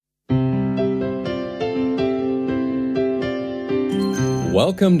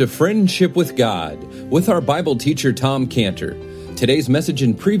Welcome to Friendship with God with our Bible teacher Tom Cantor. Today's message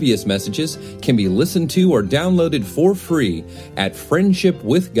and previous messages can be listened to or downloaded for free at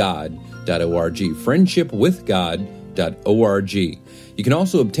friendshipwithgod.org, friendshipwithgod.org. You can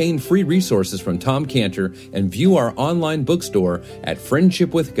also obtain free resources from Tom Cantor and view our online bookstore at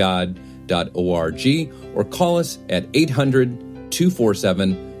friendshipwithgod.org or call us at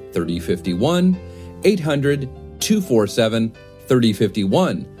 800-247-3051, 800-247-3051.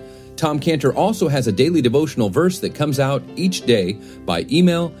 Tom Cantor also has a daily devotional verse that comes out each day by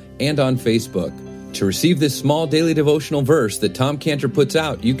email and on Facebook. To receive this small daily devotional verse that Tom Cantor puts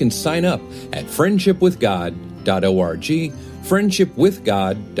out, you can sign up at friendshipwithgod.org,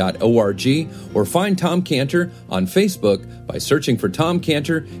 friendshipwithgod.org, or find Tom Cantor on Facebook by searching for Tom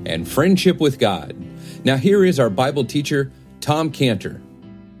Cantor and Friendship with God. Now here is our Bible teacher, Tom Cantor.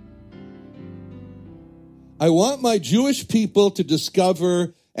 I want my Jewish people to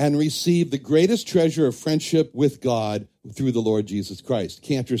discover and receive the greatest treasure of friendship with God through the Lord Jesus Christ,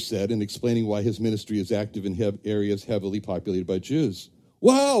 Cantor said in explaining why his ministry is active in areas heavily populated by Jews.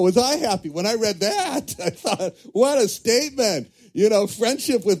 Wow, was I happy when I read that? I thought, what a statement. You know,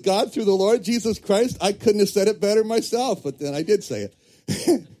 friendship with God through the Lord Jesus Christ. I couldn't have said it better myself, but then I did say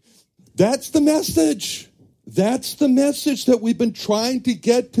it. That's the message. That's the message that we've been trying to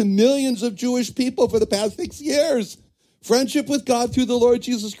get to millions of Jewish people for the past 6 years. Friendship with God through the Lord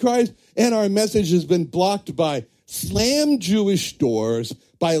Jesus Christ. And our message has been blocked by slammed Jewish doors,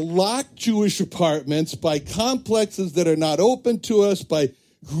 by locked Jewish apartments, by complexes that are not open to us, by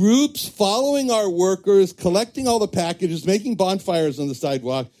groups following our workers, collecting all the packages, making bonfires on the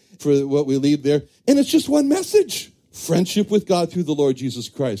sidewalk for what we leave there. And it's just one message. Friendship with God through the Lord Jesus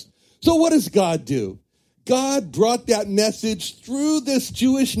Christ. So what does God do? God brought that message through this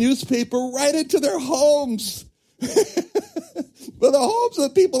Jewish newspaper right into their homes. Well, the homes of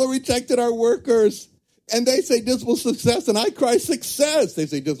the people who rejected our workers. And they say dismal success, and I cry success. They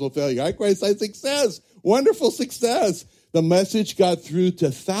say dismal failure. I cry success. Wonderful success. The message got through to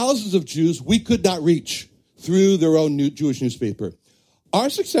thousands of Jews we could not reach through their own Jewish newspaper.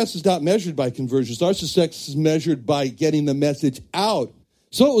 Our success is not measured by conversions. Our success is measured by getting the message out.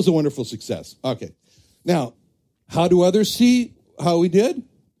 So it was a wonderful success. Okay. Now, how do others see how we did?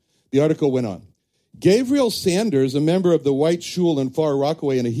 The article went on. Gabriel Sanders, a member of the White Shul in Far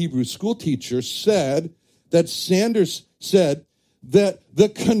Rockaway and a Hebrew school teacher, said that the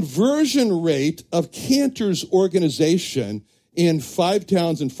conversion rate of Cantor's organization in 5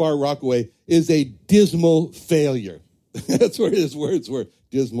 towns in Far Rockaway is a dismal failure. That's where his words were,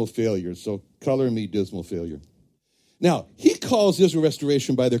 dismal failure. So color me dismal failure. Now, he calls Israel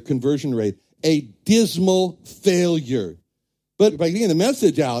Restoration by their conversion rate a dismal failure. But by getting the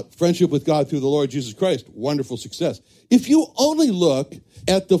message out, friendship with God through the Lord Jesus Christ, wonderful success. If you only look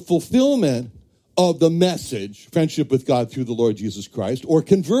at the fulfillment of the message, friendship with God through the Lord Jesus Christ, or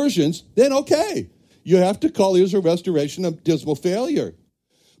conversions, then okay. You have to call Israel Restoration a dismal failure.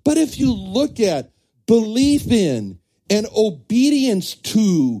 But if you look at belief in and obedience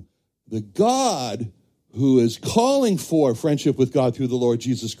to the God who is calling for friendship with God through the Lord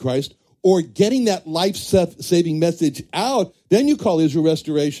Jesus Christ, or getting that life-saving message out, then you call Israel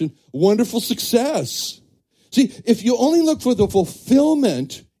Restoration wonderful success. See, if you only look for the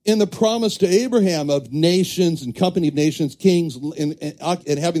fulfillment in the promise to Abraham of nations and company of nations, kings,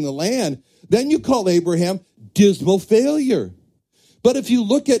 and having the land, then you call Abraham dismal failure. But if you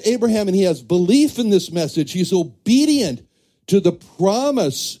look at Abraham and he has belief in this message, he's obedient to the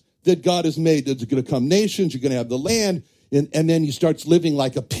promise that God has made, that there's going to come nations, you're going to have the land, and then he starts living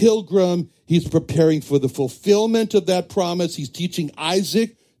like a pilgrim. He's preparing for the fulfillment of that promise. He's teaching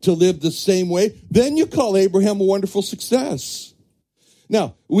Isaac to live the same way. Then you call Abraham a wonderful success.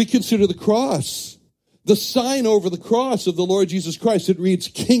 Now, we consider the cross. The sign over the cross of the Lord Jesus Christ, it reads,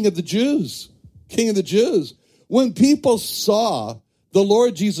 King of the Jews. King of the Jews. When people saw the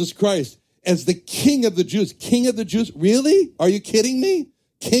Lord Jesus Christ as the King of the Jews, really? Are you kidding me?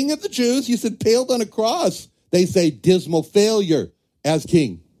 King of the Jews, he said, paled on a cross. They say dismal failure as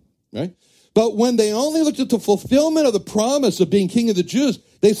king, right? But when they only looked at the fulfillment of the promise of being King of the Jews,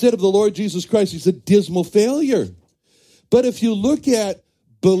 they said of the Lord Jesus Christ, he's a dismal failure. But if you look at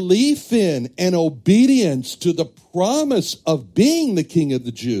belief in and obedience to the promise of being the King of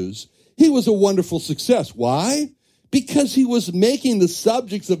the Jews, he was a wonderful success. Why? Because he was making the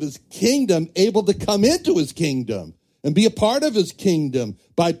subjects of his kingdom able to come into his kingdom and be a part of his kingdom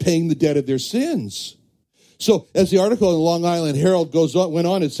by paying the debt of their sins. So as the article in the Long Island Herald went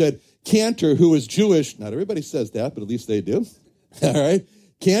on, it said, Cantor, who is Jewish, not everybody says that, but at least they do. All right.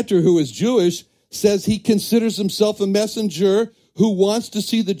 Cantor, who is Jewish, says he considers himself a messenger who wants to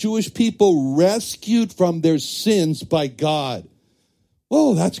see the Jewish people rescued from their sins by God.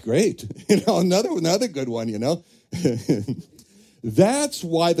 Oh, that's great. Another good one, That's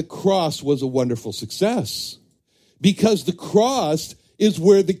why the cross was a wonderful success. Because the cross is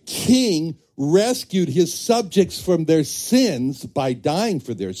where the king rescued his subjects from their sins by dying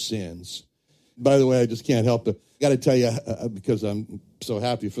for their sins. By the way, I just can't help it. I got to tell you, because I'm so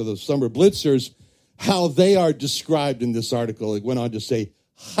happy for those summer blitzers, how they are described in this article. It went on to say,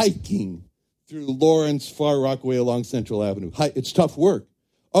 hiking through Lawrence, Far Rockaway along Central Avenue. It's tough work.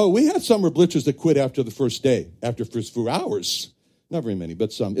 Oh, we had summer blitzers that quit after the first day, after first 4 hours. Not very many,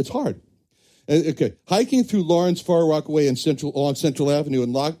 but some. It's hard. Okay, hiking through Lawrence, Far Rockaway, and along Central Avenue,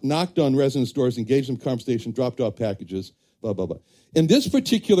 and knocked on residents' doors, engaged in conversation, dropped off packages, blah, blah, blah. In this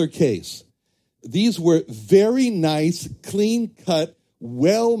particular case, these were very nice, clean-cut,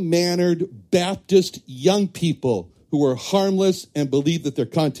 well-mannered Baptist young people who were harmless and believed that their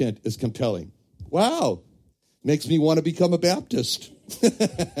content is compelling. Wow, makes me want to become a Baptist.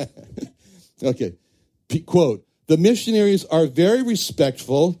 Okay, quote, "The missionaries are very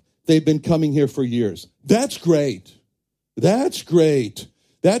respectful. They've been coming here for years." That's great. That's great.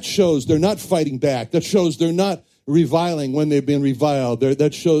 That shows they're not fighting back. That shows they're not reviling when they've been reviled.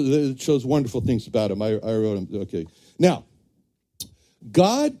 That shows wonderful things about them. I wrote them. Okay. Now,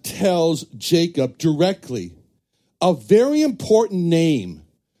 God tells Jacob directly a very important name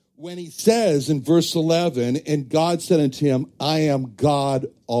when he says in verse 11, "And God said unto him, I am God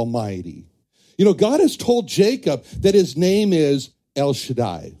Almighty." God has told Jacob that his name is El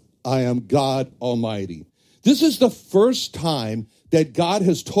Shaddai. I am God Almighty. This is the first time that God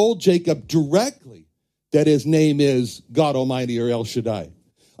has told Jacob directly that his name is God Almighty or El Shaddai.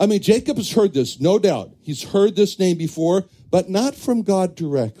 I mean, Jacob has heard this, no doubt. He's heard this name before, but not from God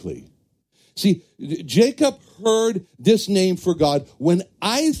directly. See, Jacob heard this name for God when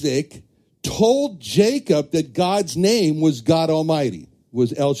Isaac told Jacob that God's name was God Almighty,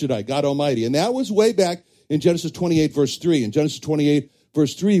 was El Shaddai, God Almighty. And that was way back in Genesis 28, verse 3. In Genesis 28,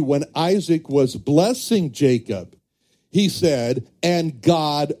 verse 3, when Isaac was blessing Jacob, he said, "And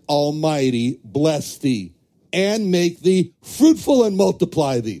God Almighty bless thee, and make thee fruitful and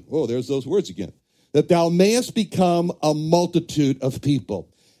multiply thee." Oh, there's those words again. "That thou mayest become a multitude of people.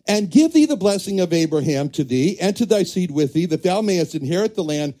 And give thee the blessing of Abraham to thee, and to thy seed with thee, that thou mayest inherit the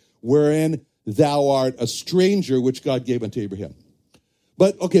land wherein thou art a stranger, which God gave unto Abraham."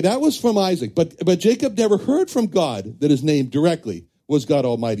 But, okay, that was from Isaac. But Jacob never heard from God that his name directly was God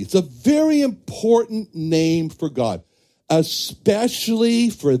Almighty. It's a very important name for God, especially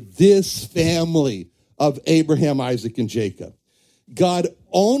for this family of Abraham, Isaac, and Jacob. God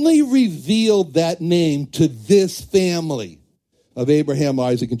only revealed that name to this family of Abraham,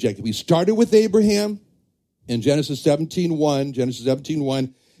 Isaac, and Jacob. He started with Abraham in Genesis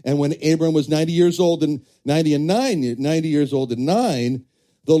 17:1, and when Abraham was 90 years old and 90 years old and 9,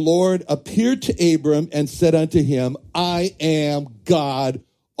 the Lord appeared to Abram and said unto him, "I am God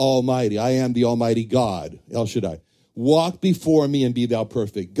Almighty." I am the Almighty God, El Shaddai. "Walk before me and be thou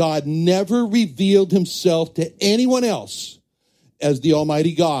perfect." God never revealed himself to anyone else as the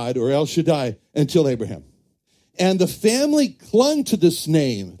Almighty God or El Shaddai until Abraham. And the family clung to this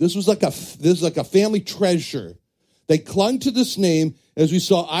name. This was like a family treasure. They clung to this name. As we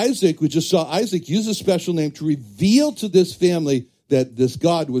saw Isaac, we just saw Isaac use a special name to reveal to this family that this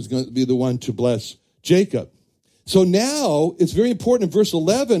God was going to be the one to bless Jacob. So now, it's very important. In verse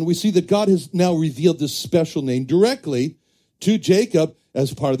 11, we see that God has now revealed this special name directly to Jacob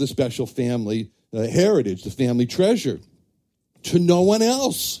as part of the special family heritage, the family treasure. To no one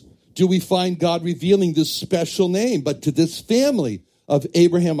else do we find God revealing this special name, but to this family of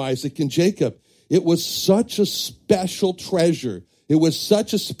Abraham, Isaac, and Jacob. It was such a special treasure. It was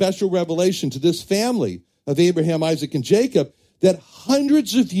such a special revelation to this family of Abraham, Isaac, and Jacob that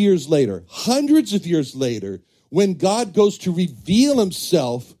hundreds of years later, when God goes to reveal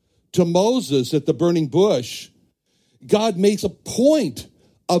himself to Moses at the burning bush, God makes a point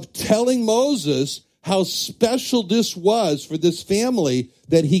of telling Moses how special this was for this family,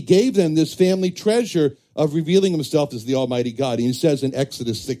 that he gave them this family treasure of revealing himself as the Almighty God. And he says in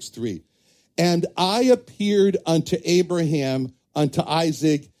Exodus 6:3, "And I appeared unto Abraham, unto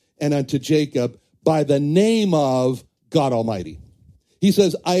Isaac, and unto Jacob by the name of God Almighty." He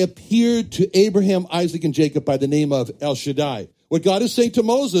says, I appeared to Abraham, Isaac, and Jacob by the name of El Shaddai. What God is saying to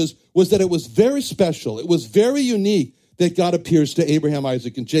Moses was that it was very special. It was very unique that God appears to Abraham,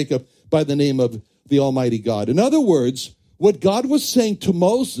 Isaac, and Jacob by the name of the Almighty God. In other words, what God was saying to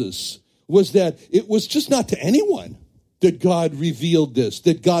Moses was that it was just not to anyone that God revealed this,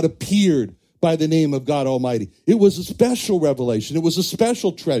 that God appeared by the name of God Almighty. It was a special revelation. It was a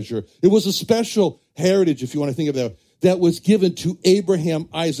special treasure. It was a special heritage, if you want to think of that was given to Abraham,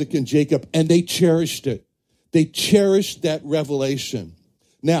 Isaac, and Jacob, and they cherished it. They cherished that revelation.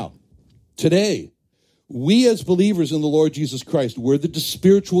 Now, today, we as believers in the Lord Jesus Christ, we're the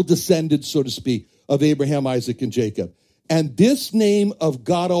spiritual descendants, so to speak, of Abraham, Isaac, and Jacob. And this name of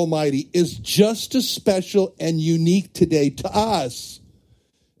God Almighty is just as special and unique today to us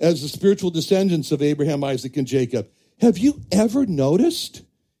as the spiritual descendants of Abraham, Isaac, and Jacob. Have you ever noticed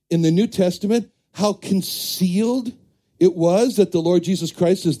in the New Testament how concealed it was that the Lord Jesus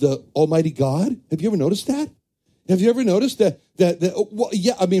Christ is the Almighty God? Have you ever noticed that? Have you ever noticed that well,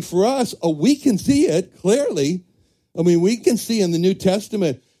 yeah, I mean, for us, we can see it clearly. I mean, we can see in the New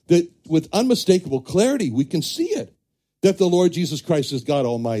Testament that with unmistakable clarity, we can see it, that the Lord Jesus Christ is God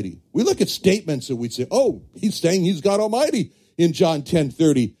Almighty. We look at statements and we say, oh, he's saying he's God Almighty in John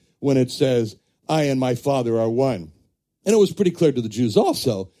 10:30 when it says, I and my Father are one. And it was pretty clear to the Jews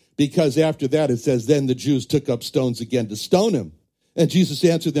also, because after that it says, then the Jews took up stones again to stone him. And Jesus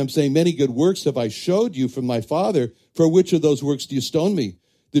answered them, saying, many good works have I showed you from my Father. For which of those works do you stone me?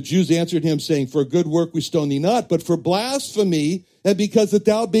 The Jews answered him, saying, for a good work we stone thee not, but for blasphemy, and because that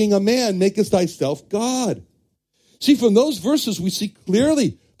thou being a man makest thyself God. See, from those verses we see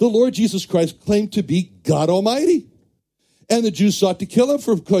clearly the Lord Jesus Christ claimed to be God Almighty. And the Jews sought to kill him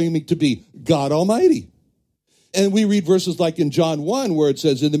for claiming to be God Almighty. And we read verses like in John 1, where it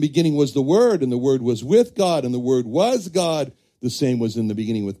says, in the beginning was the Word, and the Word was with God, and the Word was God. The same was in the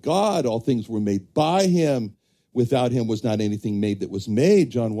beginning with God. All things were made by him. Without him was not anything made that was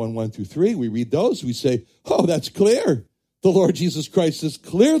made. John 1:1-3. We read those. We say, oh, that's clear. The Lord Jesus Christ is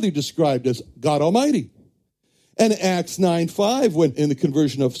clearly described as God Almighty. And Acts 9:5, when in the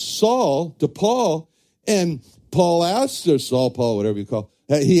conversion of Saul to Paul, and Paul asks, or Saul, Paul, whatever you call,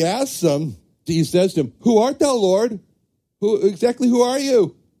 he asks him, he says to him, who art thou, Lord? Who are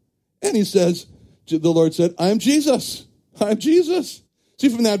you? And he says, the Lord said, I am Jesus. I'm Jesus. See,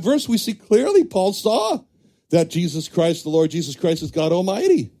 from that verse, we see clearly Paul saw that Jesus Christ, the Lord Jesus Christ, is God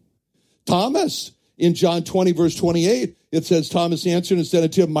Almighty. Thomas, in John 20, verse 28, it says, Thomas answered and said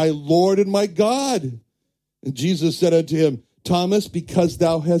unto him, my Lord and my God. And Jesus said unto him, Thomas, because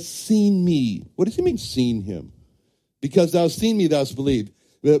thou hast seen me. What does he mean, seen him? Because thou hast seen me, thou hast believed.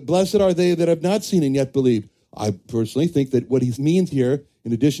 Blessed are they that have not seen and yet believed. I personally think that what he means here,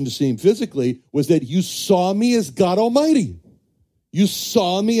 in addition to seeing physically, was that you saw me as God Almighty. You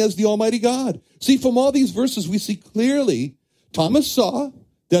saw me as the Almighty God. See, from all these verses, we see clearly Thomas saw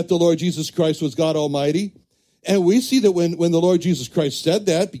that the Lord Jesus Christ was God Almighty. And we see that when the Lord Jesus Christ said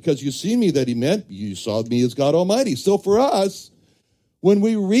that, because you see me, that he meant you saw me as God Almighty. So for us, when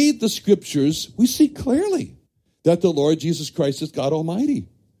we read the scriptures, we see clearly that the Lord Jesus Christ is God Almighty.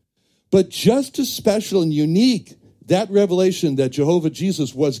 But just as special and unique, that revelation that Jehovah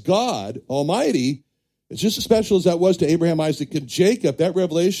Jesus was God Almighty, it's just as special as that was to Abraham, Isaac, and Jacob. That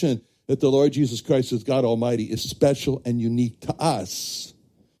revelation that the Lord Jesus Christ is God Almighty is special and unique to us.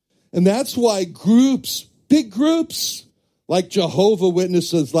 And that's why groups, big groups, like Jehovah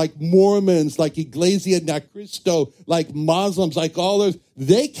Witnesses, like Mormons, like Iglesia Ni Cristo, like Muslims, like all those,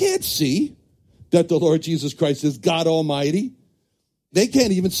 they can't see that the Lord Jesus Christ is God Almighty. They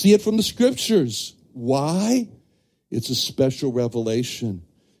can't even see it from the scriptures. Why? It's a special revelation.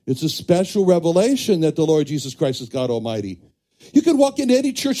 It's a special revelation that the Lord Jesus Christ is God Almighty. You can walk into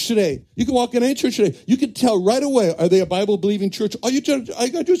any church today. You can tell right away, are they a Bible-believing church? All you got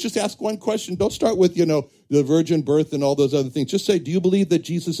to do is just ask one question. Don't start with, the virgin birth and all those other things. Just say, do you believe that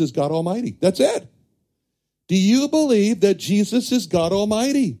Jesus is God Almighty? That's it. Do you believe that Jesus is God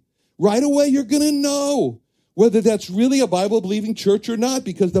Almighty? Right away, you're going to know whether that's really a Bible-believing church or not,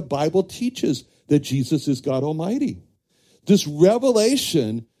 because the Bible teaches that Jesus is God Almighty. This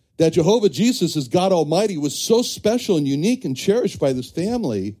revelation that Jehovah Jesus is God Almighty was so special and unique and cherished by this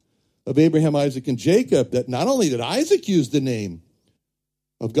family of Abraham, Isaac, and Jacob that not only did Isaac use the name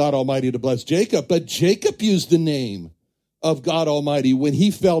of God Almighty to bless Jacob, but Jacob used the name of God Almighty when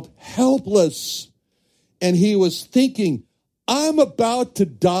he felt helpless and he was thinking, I'm about to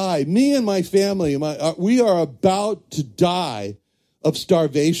die. Me and my family, we are about to die of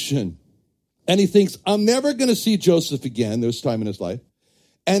starvation. And he thinks, I'm never going to see Joseph again. There's time in his life.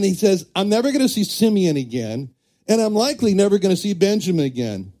 And he says, I'm never going to see Simeon again. And I'm likely never going to see Benjamin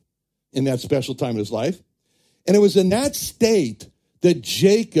again in that special time in his life. And it was in that state that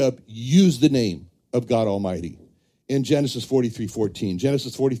Jacob used the name of God Almighty in Genesis 43:14.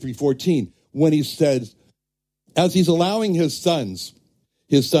 Genesis 43:14, when he says, as he's allowing his sons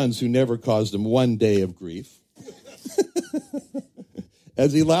who never caused him one day of grief,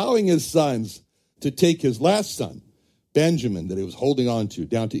 as he allowing his sons to take his last son, Benjamin, that he was holding on to,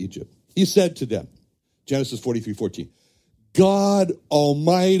 down to Egypt. He said to them, Genesis 43:14, God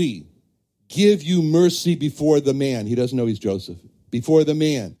Almighty give you mercy before the man. He doesn't know he's Joseph. Before the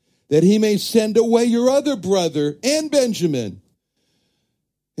man, that he may send away your other brother and Benjamin.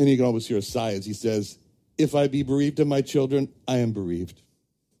 And you can almost hear a sigh as he says, if I be bereaved of my children, I am bereaved.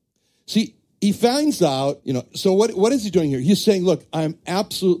 See, he finds out, so what is he doing here? He's saying, look, I'm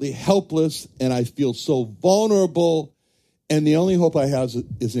absolutely helpless and I feel so vulnerable. And the only hope I have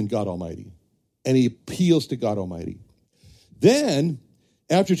is in God Almighty. And he appeals to God Almighty. Then,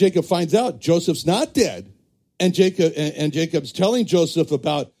 after Jacob finds out Joseph's not dead, and Jacob's telling Joseph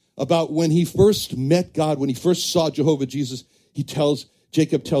about when he first met God, when he first saw Jehovah Jesus,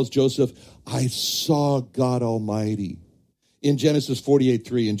 Jacob tells Joseph, I saw God Almighty. In Genesis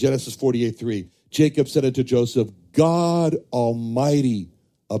 48:3, Jacob said unto Joseph, God Almighty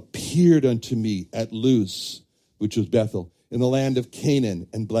appeared unto me at Luz, which was Bethel, in the land of Canaan,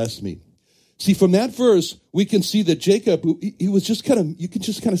 and blessed me. See, from that verse, we can see that Jacob, he was just you can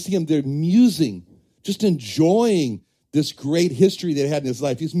just kind of see him there musing, just enjoying this great history that he had in his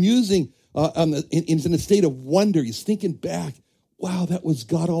life. He's musing in a state of wonder. He's thinking back, wow, that was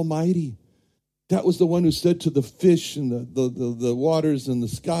God Almighty. That was the one who said to the fish and the waters and the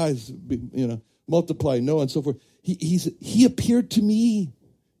skies, multiply, Noah, and so forth. He appeared to me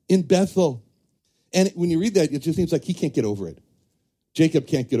in Bethel. And when you read that, it just seems like he can't get over it. Jacob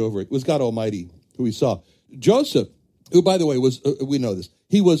can't get over it. It was God Almighty who he saw. Joseph, who, by the way, we know this,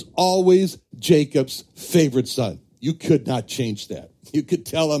 he was always Jacob's favorite son. You could not change that. You could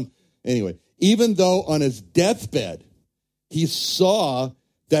tell him, anyway, even though on his deathbed, he saw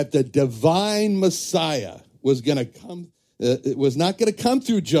that the divine Messiah was going to come, it was not going to come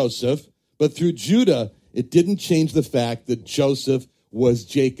through Joseph, but through Judah. It didn't change the fact that Joseph was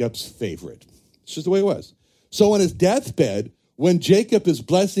Jacob's favorite. It's just the way it was. So on his deathbed, when Jacob is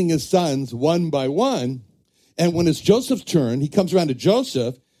blessing his sons one by one, and when it's Joseph's turn, he comes around to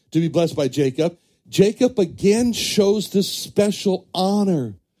Joseph to be blessed by Jacob. Jacob again shows this special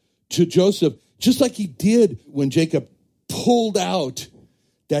honor to Joseph, just like he did when Jacob pulled out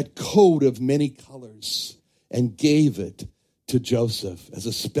that coat of many colors and gave it to Joseph as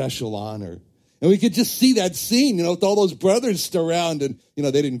a special honor. And we could just see that scene, with all those brothers around, and,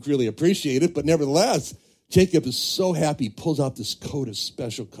 they didn't really appreciate it, but nevertheless, Jacob is so happy, he pulls out this coat of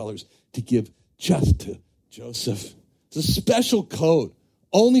special colors to give just to Joseph. It's a special coat,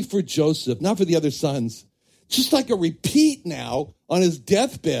 only for Joseph, not for the other sons. Just like a repeat now on his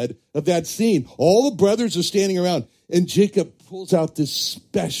deathbed of that scene. All the brothers are standing around, and Jacob pulls out this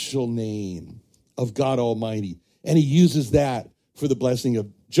special name of God Almighty, and he uses that for the blessing of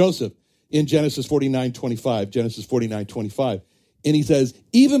Joseph in Genesis 49:25. And he says,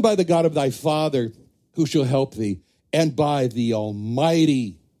 even by the God of thy father, who shall help thee, and by the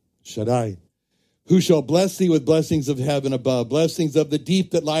Almighty Shaddai, who shall bless thee with blessings of heaven above, blessings of the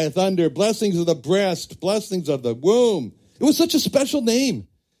deep that lieth under, blessings of the breast, blessings of the womb. It was such a special name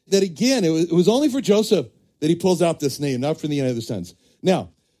that, again, it was only for Joseph that he pulls out this name, not for the other sons. Now,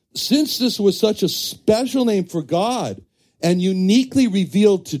 since this was such a special name for God and uniquely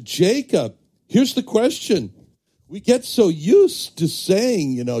revealed to Jacob, here's the question. We get so used to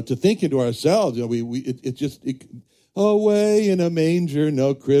saying, to thinking to ourselves, away in a manger,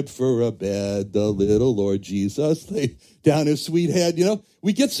 no crib for a bed, the little Lord Jesus laid down his sweet head.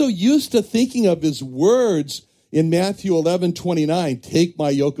 We get so used to thinking of his words in Matthew 11:29, take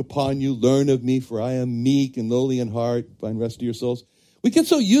my yoke upon you, learn of me, for I am meek and lowly in heart, find rest to your souls. We get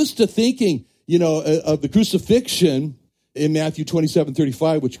so used to thinking, of the crucifixion in Matthew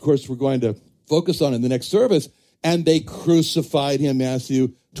 27:35, which of course we're going to focus on in the next service. And they crucified him,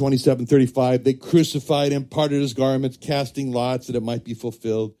 Matthew 27:35. They crucified him, parted his garments, casting lots that it might be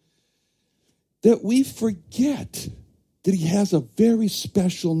fulfilled. That we forget that he has a very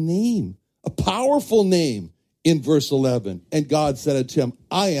special name, a powerful name in verse 11. And God said unto him,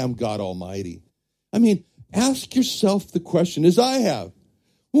 I am God Almighty. Ask yourself the question, as I have.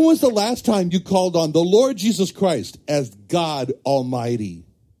 When was the last time you called on the Lord Jesus Christ as God Almighty?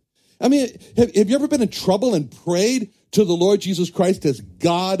 Have you ever been in trouble and prayed to the Lord Jesus Christ as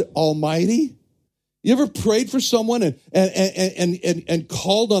God Almighty? You ever prayed for someone and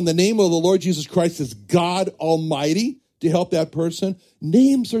called on the name of the Lord Jesus Christ as God Almighty to help that person?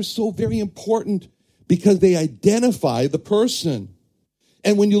 Names are so very important because they identify the person.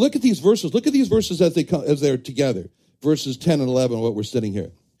 And when you look at these verses as they're together. Verses 10 and 11, what we're sitting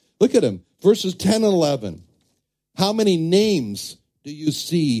here. Look at them. Verses 10 and 11. How many names do you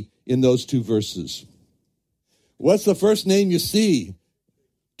see in those two verses? What's the first name you see?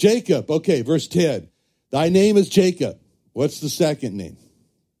 Jacob. Okay, verse 10. Thy name is Jacob. What's the second name?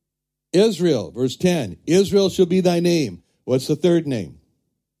 Israel. Verse 10. Israel shall be thy name. What's the third name?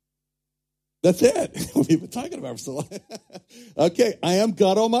 That's it. We've been talking about it for so long. Okay, I am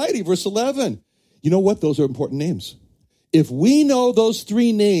God Almighty. Verse 11. You know what? Those are important names. If we know those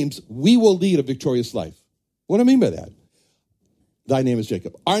three names, we will lead a victorious life. What do I mean by that? Thy name is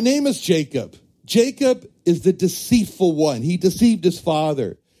Jacob. Our name is Jacob. Jacob is the deceitful one. He deceived his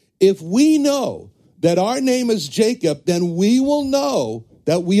father. If we know that our name is Jacob, then we will know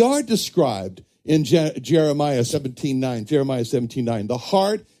that we are described in Jeremiah 17:9. Jeremiah 17:9. The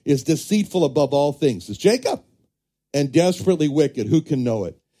heart is deceitful above all things. It's Jacob. And desperately wicked. Who can know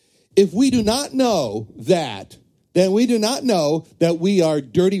it? If we do not know that, then we do not know that we are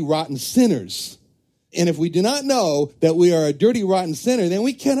dirty, rotten sinners. And if we do not know that we are a dirty, rotten sinner, then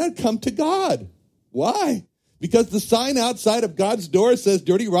we cannot come to God. Why? Because the sign outside of God's door says,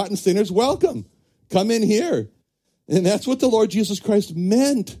 dirty, rotten sinners, welcome. Come in here. And that's what the Lord Jesus Christ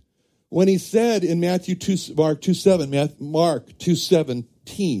meant when he said in Mark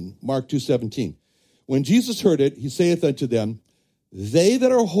 2:17. When Jesus heard it, he saith unto them, they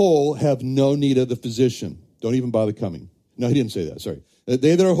that are whole have no need of the physician. Don't even bother coming. No, he didn't say that, sorry.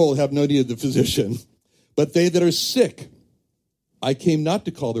 They that are whole have no need of the physician, but they that are sick. I came not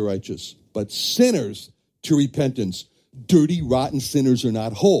to call the righteous, but sinners to repentance. Dirty, rotten sinners are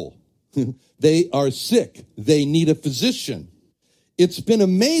not whole. They are sick. They need a physician. It's been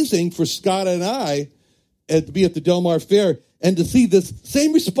amazing for Scott and I to be at the Del Mar Fair and to see this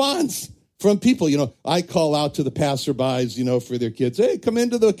same response from people. You know, I call out to the passerbys, you know, for their kids. Hey, come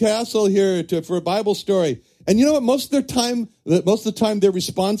into the castle here for a Bible story. And you know what? Most of the time their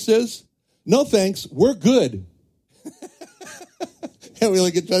response is, no thanks, we're good. And we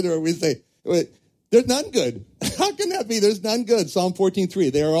look at each other and we say, wait, there's none good. How can that be? There's none good. Psalm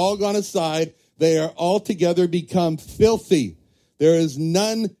 14:3. They are all gone aside. They are altogether become filthy. There is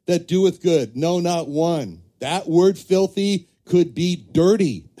none that doeth good. No, not one. That word filthy could be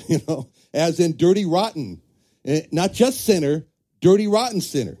dirty, you know, as in dirty, rotten. Not just sinner, dirty, rotten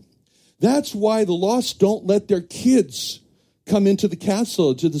sinner. That's why the lost don't let their kids come into the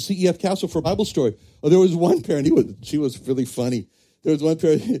castle, to the CEF castle for a Bible story. Oh, there was one parent, she was really funny. There was one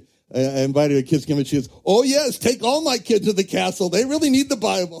parent, I invited her kids to come and she says, oh yes, take all my kids to the castle. They really need the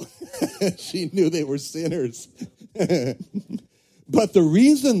Bible. She knew they were sinners. But the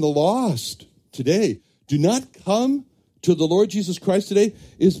reason the lost today do not come to the Lord Jesus Christ today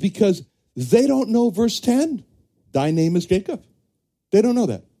is because they don't know verse 10. Thy name is Jacob. They don't know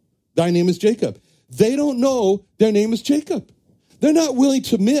that. Thy name is Jacob. They don't know their name is Jacob. They're not willing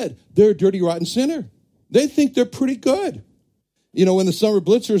to admit they're a dirty, rotten sinner. They think they're pretty good. You know, when the summer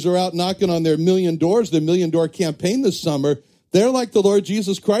blitzers are out knocking on their million doors, their $1 million campaign this summer, they're like the Lord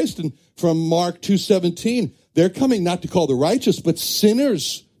Jesus Christ. And from Mark 2:17, they're coming not to call the righteous, but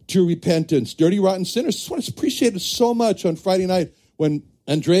sinners to repentance, dirty, rotten sinners. That's what I appreciated so much on Friday night when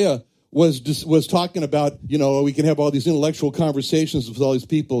Andrea was talking about, you know, we can have all these intellectual conversations with all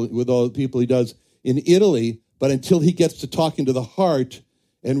the people he does in Italy, but until he gets to talking to the heart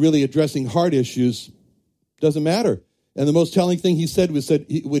and really addressing heart issues, doesn't matter. And the most telling thing he said was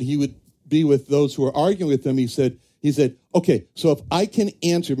that when he would be with those who were arguing with him, he said, okay, so if I can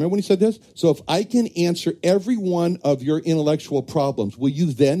answer, remember when he said this? So if I can answer every one of your intellectual problems, will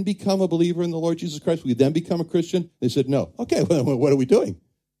you then become a believer in the Lord Jesus Christ? Will you then become a Christian? They said, no. Okay, well, what are we doing?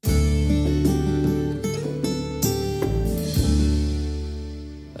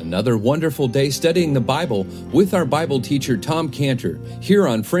 Another wonderful day studying the Bible with our Bible teacher, Tom Cantor, here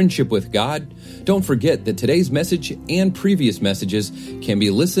on Friendship with God. Don't forget that today's message and previous messages can be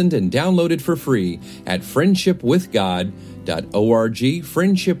listened and downloaded for free at friendshipwithgod.org,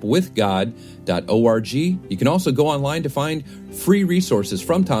 friendshipwithgod.org. You can also go online to find free resources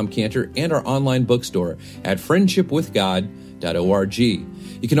from Tom Cantor and our online bookstore at friendshipwithgod.org.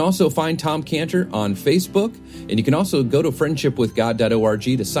 You can also find Tom Cantor on Facebook, and you can also go to friendshipwithgod.org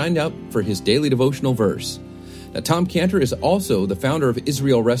to sign up for his daily devotional verse. Now, Tom Cantor is also the founder of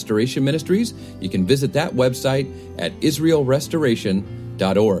Israel Restoration Ministries. You can visit that website at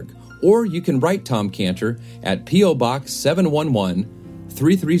israelrestoration.org. Or you can write Tom Cantor at P.O. Box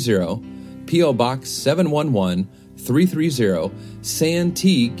 711-330, P.O. Box 711-330,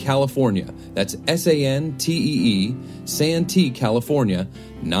 Santee, California. That's Santee, Santee, California,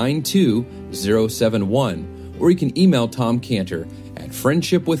 92071. Or you can email Tom Cantor at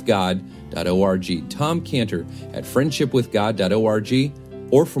friendshipwithgod.org. Tom Cantor at friendshipwithgod.org.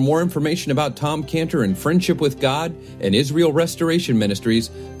 Or for more information about Tom Cantor and Friendship with God and Israel Restoration Ministries,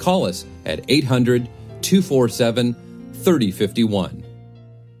 call us at 800-247-3051.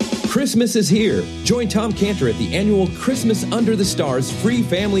 Christmas is here. Join Tom Cantor at the annual Christmas Under the Stars Free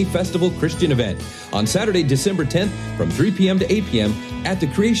Family Festival Christian event on Saturday, December 10th from 3 p.m. to 8 p.m. at the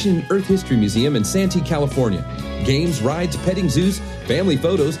Creation and Earth History Museum in Santee, California. Games, rides, petting zoos, family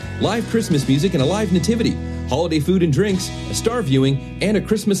photos, live Christmas music, and a live nativity, holiday food and drinks, a star viewing, and a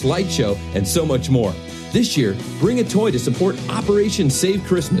Christmas light show, and so much more. This year, bring a toy to support Operation Save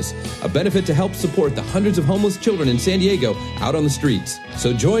Christmas, a benefit to help support the hundreds of homeless children in San Diego out on the streets.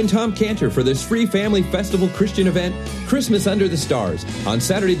 So join Tom Cantor for this free family festival Christian event, Christmas Under the Stars, on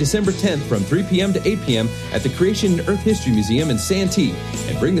Saturday, December 10th from 3 p.m. to 8 p.m. at the Creation and Earth History Museum in Santee.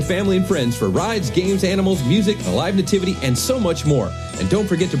 And bring the family and friends for rides, games, animals, music, a live nativity, and so much more. And don't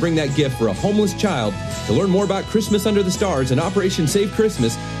forget to bring that gift for a homeless child. To learn more about Christmas Under the Stars and Operation Save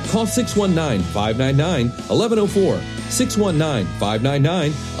Christmas, call 619-599-1104,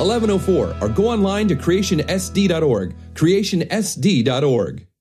 619-599-1104, or go online to creationsd.org, creationsd.org.